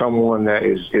and as someone that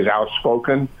is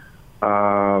outspoken,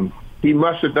 he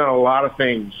must have done a lot of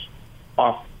things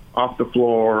off the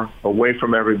floor, away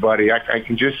from everybody. I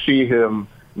can just see him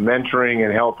mentoring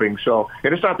and helping. So,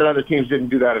 and it's not that other teams didn't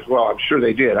do that as well. I'm sure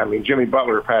they did. I mean, Jimmy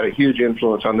Butler had a huge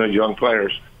influence on those young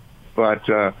players. But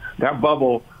that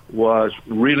bubble was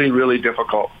really, really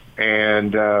difficult.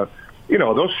 And,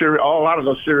 those series, a lot of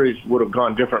those series would have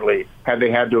gone differently had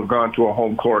they had to have gone to a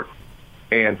home court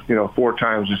and, 4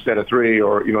 times instead of 3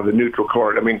 or, the neutral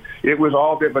court. I mean, it was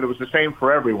all good, but it was the same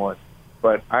for everyone.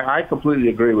 But I completely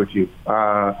agree with you.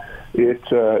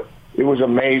 It was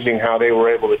amazing how they were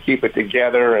able to keep it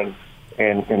together,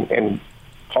 and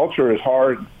culture is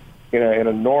hard in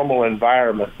a normal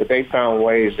environment, but they found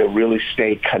ways to really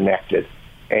stay connected.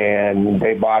 And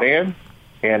they bought in,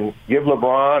 and give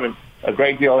LeBron a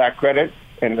great deal of that credit.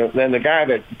 And then the guy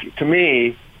that, to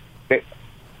me,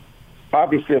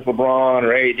 obviously if LeBron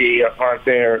or AD aren't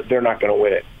there, they're not going to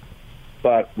win it.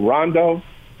 But Rondo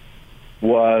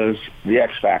was the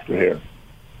X factor here.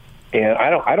 And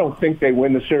I don't think they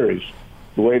win the series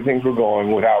the way things were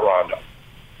going without Rondo.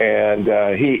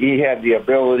 And he had the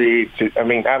ability to, I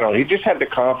don't know, he just had the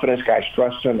confidence. Guys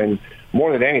trust him. And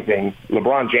more than anything,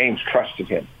 LeBron James trusted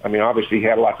him. Obviously he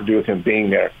had a lot to do with him being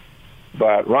there.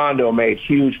 But Rondo made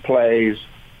huge plays,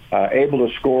 able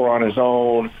to score on his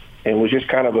own, and was just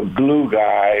kind of a glue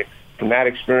guy from that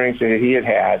experience that he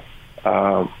had.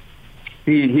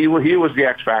 He was the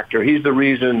X factor. He's the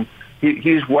reason.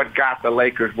 He's what got the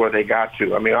Lakers where they got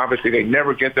to. Obviously they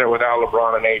never get there without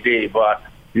LeBron and AD, but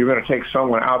you're going to take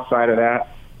someone outside of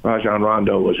that. Rajon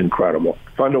Rondo was incredible.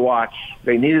 Fun to watch.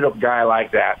 They needed a guy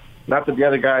like that. Not that the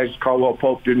other guys, Caldwell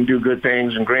Pope, didn't do good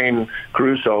things, and Green,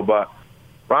 Caruso, but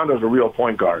Rondo's a real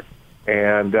point guard.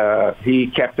 And he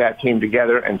kept that team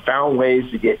together and found ways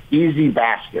to get easy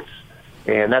baskets.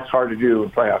 And that's hard to do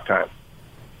in playoff time.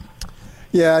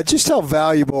 Yeah, just how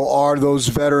valuable are those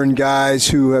veteran guys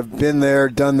who have been there,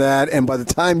 done that, and by the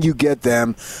time you get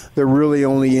them, they're really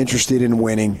only interested in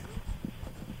winning.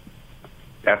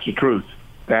 That's the truth.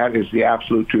 That is the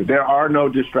absolute truth. There are no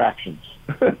distractions.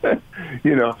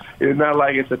 It's not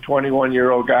like it's a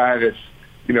 21-year-old guy that's,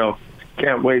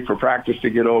 can't wait for practice to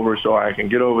get over so I can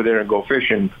get over there and go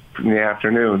fishing in the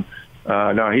afternoon.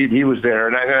 No, he was there,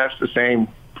 and that's the same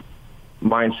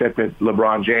mindset that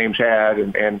LeBron James had.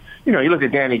 And you look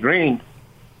at Danny Green.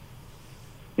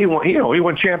 He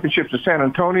won championships at San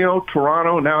Antonio,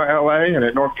 Toronto, now L.A., and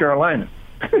at North Carolina.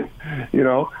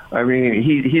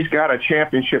 He's got a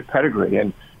championship pedigree,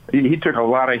 and he took a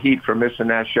lot of heat for missing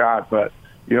that shot. But,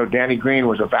 Danny Green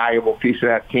was a valuable piece of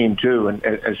that team, too, and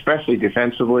especially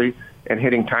defensively and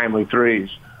hitting timely threes.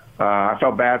 I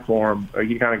felt bad for him.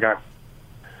 He kind of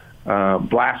got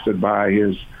blasted by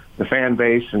the fan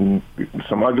base and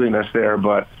some ugliness there.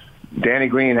 But Danny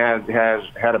Green has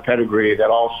had a pedigree that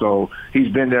also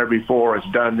he's been there before,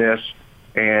 has done this,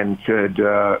 and could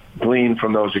glean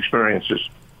from those experiences.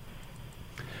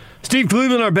 Steve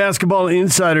Cleveland, our basketball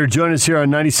insider, join us here on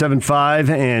 97.5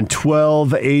 and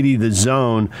 1280 The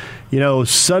Zone.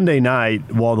 Sunday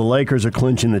night, while the Lakers are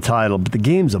clinching the title, but the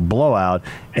game's a blowout,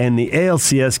 and the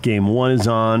ALCS game 1 is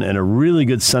on, and a really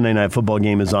good Sunday night football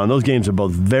game is on. Those games are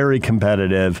both very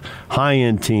competitive,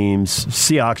 high-end teams.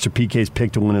 Seahawks or PK's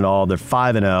picked to win it all. They're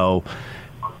 5-0.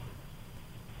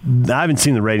 I haven't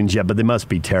seen the ratings yet, but they must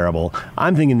be terrible.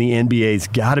 I'm thinking the NBA's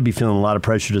got to be feeling a lot of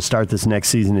pressure to start this next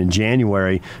season in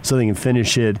January so they can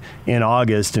finish it in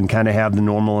August and kind of have the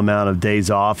normal amount of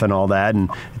days off and all that. And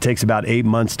it takes about 8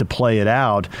 months to play it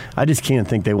out. I just can't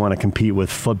think they want to compete with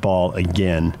football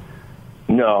again.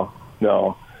 No.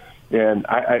 And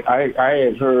I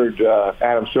had heard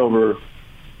Adam Silver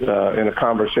in a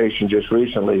conversation just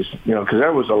recently, because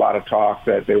there was a lot of talk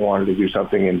that they wanted to do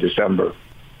something in December.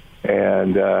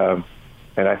 And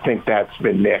I think that's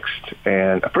been nixed.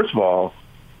 And first of all,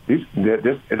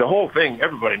 the whole thing,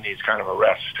 everybody needs kind of a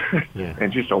rest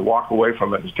and just to walk away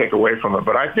from it and take away from it.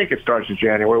 But I think it starts in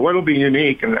January. What'll be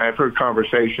unique, and I've heard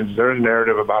conversations, there's a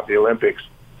narrative about the Olympics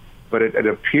but it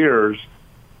appears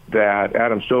that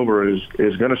Adam Silver is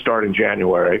going to start in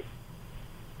January,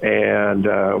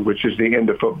 and which is the end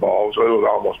of football, so it will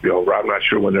almost be over. I'm not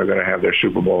sure when they're going to have their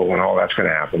Super Bowl and all that's going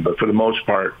to happen, but for the most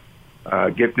part,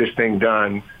 get this thing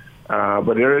done.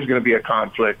 But there is going to be a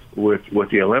conflict with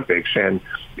the Olympics, and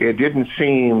it didn't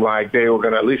seem like they were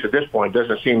going to, at least at this point, it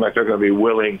doesn't seem like they're going to be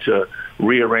willing to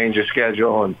rearrange the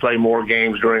schedule and play more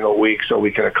games during a week so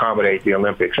we can accommodate the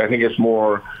Olympics. I think it's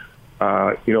more,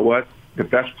 you know what, the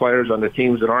best players on the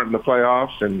teams that aren't in the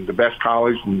playoffs and the best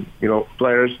college and, you know,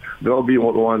 players, they'll be the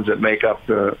ones that make up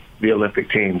the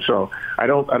Olympic team. So I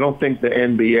don't think the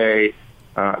NBA,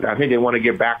 I think they want to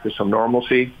get back to some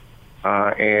normalcy.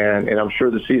 And I'm sure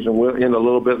the season will end a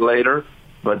little bit later,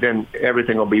 but then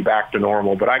everything will be back to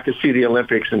normal. But I could see the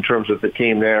Olympics in terms of the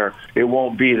team there. It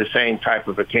won't be the same type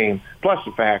of a team. Plus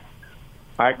the fact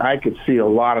I could see a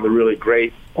lot of the really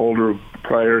great older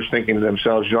players thinking to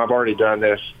themselves, you know, I've already done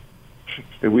this.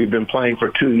 We've been playing for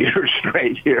 2 years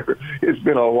straight here. It's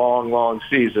been a long, long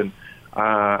season.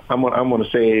 I'm going to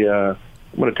say I'm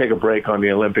going to take a break on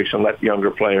the Olympics and let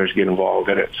younger players get involved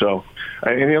in it. So,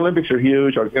 and the Olympics are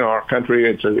huge. You know, our country,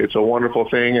 it's a wonderful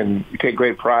thing, and we take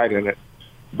great pride in it.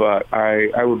 But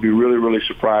I would be really, really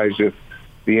surprised if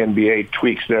the NBA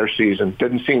tweaks their season.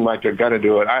 Doesn't seem like they're going to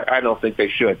do it. I don't think they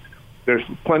should. There's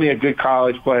plenty of good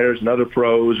college players and other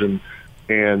pros, and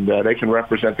they can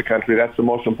represent the country. That's the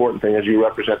most important thing, is you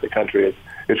represent the country.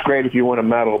 It's great if you win a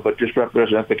medal, but just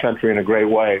represent the country in a great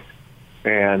way.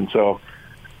 And so,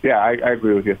 yeah, I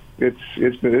agree with you. This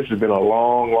has been a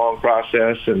long, long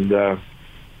process, and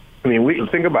I mean,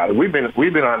 think about it. We've been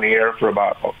on the air for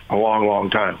about a long, long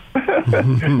time.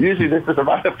 Usually, this is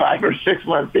about a 5 or 6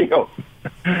 month deal.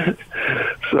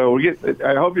 So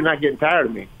I hope you're not getting tired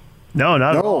of me. No,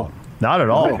 not at all. Not at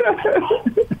all.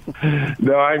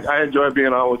 No, I enjoy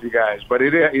being on with you guys, but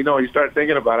you know, you start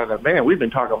thinking about it, and man, we've been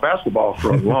talking basketball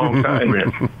for a long time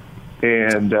here,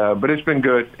 and but it's been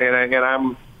good, and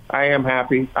I am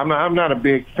happy. I'm not a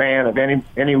big fan of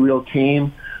any real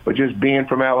team, but just being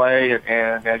from LA,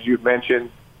 and as you've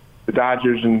mentioned, the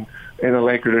Dodgers and the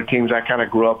Lakers are teams I kind of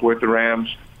grew up with. The Rams,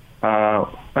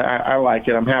 I like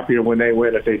it. I'm happier when they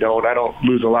win. If they don't, I don't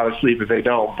lose a lot of sleep if they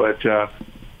don't, but.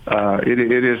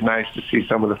 It is nice to see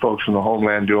some of the folks from the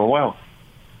homeland doing well.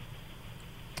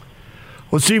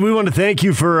 Well, Steve, we want to thank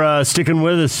you for sticking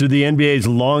with us through the NBA's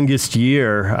longest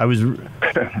year. I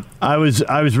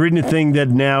was reading a thing that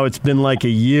now it's been like a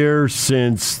year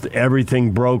since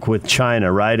everything broke with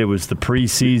China, right? It was the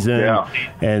preseason,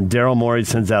 and Daryl Morey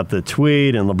sends out the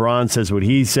tweet, and LeBron says what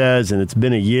he says, and it's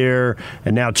been a year,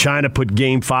 and now China put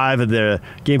Game 5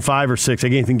 or 6, I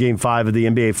think Game 5 of the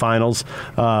NBA Finals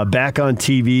back on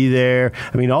TV there.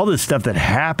 I mean, all this stuff that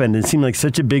happened, it seemed like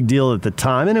such a big deal at the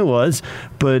time, and it was,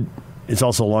 but it's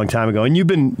also a long time ago. And you've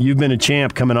been a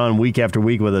champ coming on week after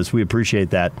week with us. We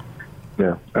appreciate that.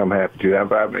 Yeah, I'm happy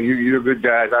to. You're good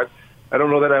guys. I don't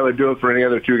know that I would do it for any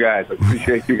other two guys. I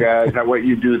appreciate you guys, what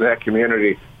you do in that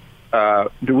community.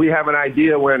 Do we have an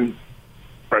idea when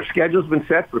our schedule's been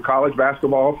set for college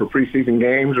basketball for preseason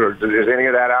games, or is any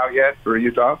of that out yet for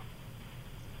Utah?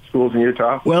 Schools in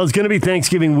Utah? Well, it's going to be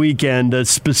Thanksgiving weekend. The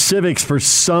specifics for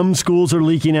some schools are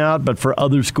leaking out, but for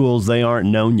other schools, they aren't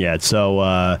known yet.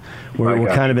 So we're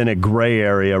kind of in a gray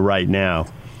area right now.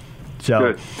 So,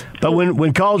 good. But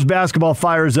when college basketball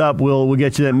fires up, we'll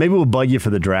get you that. Maybe we'll bug you for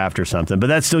the draft or something. But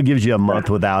that still gives you a month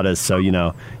without us. So, you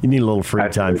know, you need a little free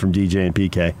time from DJ and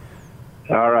PK.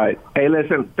 All right. Hey,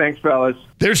 listen, thanks, fellas.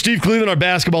 There's Steve Cleveland, our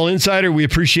basketball insider. We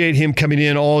appreciate him coming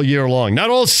in all year long. Not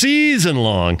all season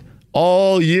long.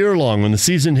 All year long. When the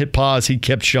season hit pause, he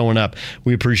kept showing up.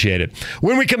 We appreciate it.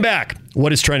 When we come back,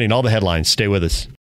 what is trending? All the headlines. Stay with us.